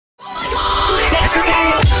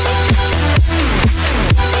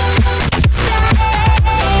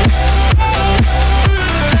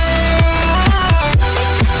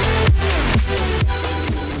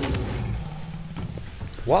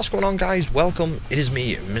What's going on, guys? Welcome. It is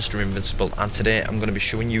me, Mr. Invincible, and today I'm going to be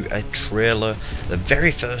showing you a trailer, the very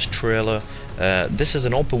first trailer. This is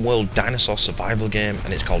an open world dinosaur survival game,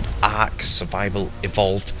 and it's called Ark Survival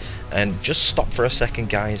Evolved. And just stop for a second,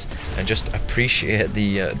 guys, and just appreciate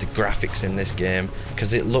the graphics in this game,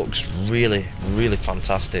 because it looks really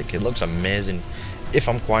fantastic. It looks amazing, if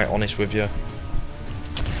I'm quite honest with you.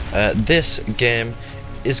 This game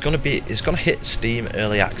is gonna hit Steam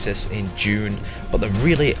Early Access in June, but the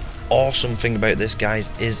really awesome thing about this,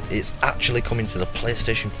 guys, is it's actually coming to the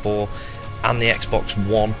PlayStation 4 and the Xbox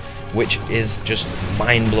One, which is just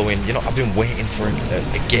mind-blowing. You know, I've been waiting for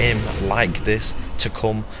a game like this to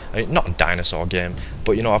come. I mean, not a dinosaur game,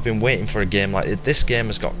 but you know, I've been waiting for a game like it. This game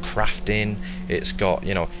has got crafting, it's got,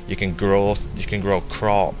 you know, you can grow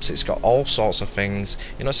crops, it's got all sorts of things.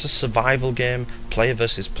 You know, it's a survival game, player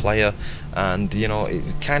versus player, and you know,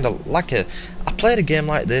 it's kind of like I played a game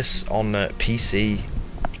like this on PC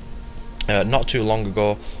not too long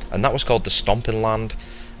ago, and that was called The Stomping Land.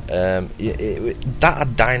 That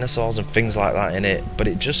had dinosaurs and things like that in it, but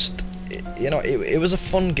it just, you know, it was a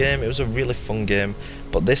fun game. It was a really fun game,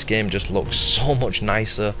 but this game just looks so much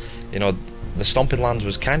nicer. You know, The Stomping Lands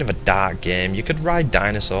was kind of a dark game. You could ride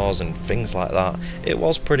dinosaurs and things like that. It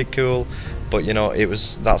was pretty cool, but you know,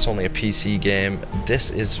 that's only a PC game.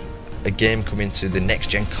 This is a game coming to the next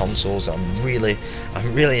gen consoles. I'm really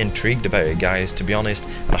intrigued about it, guys, to be honest,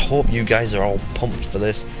 and I hope you guys are all pumped for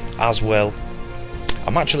this as well.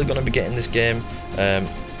 I'm actually going to be getting this game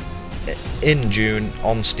in June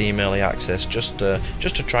on Steam Early Access, just to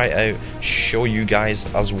try it out, show you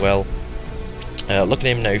guys as well. Look at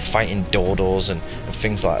him now fighting dodos and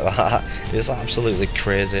things like that. It's absolutely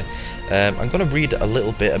crazy. I'm going to read a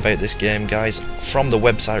little bit about this game, guys, from the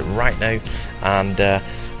website right now,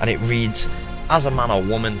 and it reads: as a man or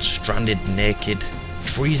woman stranded naked,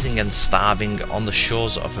 freezing and starving on the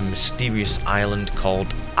shores of a mysterious island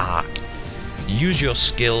called Ark, use your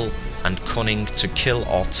skill and cunning to kill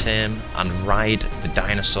or tame and ride the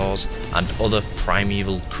dinosaurs and other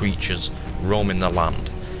primeval creatures roaming the land.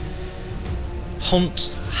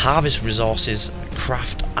 Hunt, harvest resources,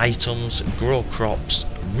 craft items, grow crops,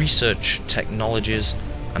 research technologies,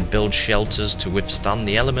 and build shelters to withstand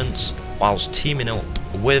the elements, whilst teaming up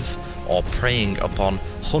with or preying upon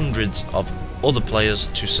hundreds of other players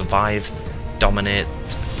to survive, dominate,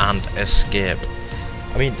 and escape.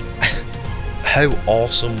 I mean, how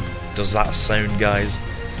awesome does that sound, guys?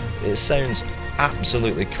 It sounds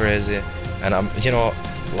absolutely crazy, and you know,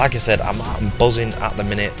 like I said, I'm buzzing at the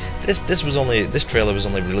minute. This trailer was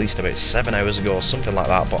only released about 7 hours ago or something like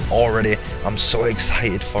that, but already I'm so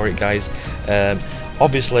excited for it, guys.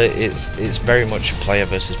 Obviously, it's very much player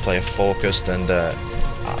versus player focused, and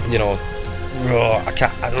you know,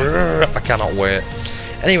 I cannot wait.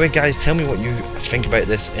 Anyway, guys, tell me what you think about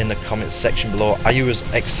this in the comments section below. Are you as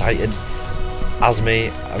excited as me?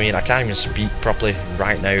 I mean, I can't even speak properly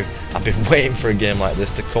right now. I've been waiting for a game like this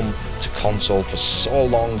to come to console for so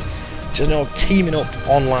long. Just, you know, teaming up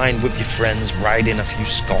online with your friends, riding a few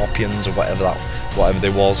scorpions or whatever they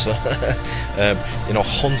was. You know,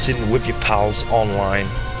 hunting with your pals online,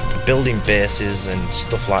 building bases and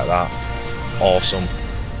stuff like that. Awesome.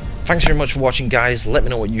 Thanks very much for watching, guys. Let me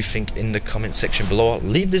know what you think in the comment section below.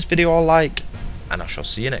 Leave this video a like, and I shall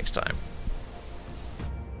see you next time.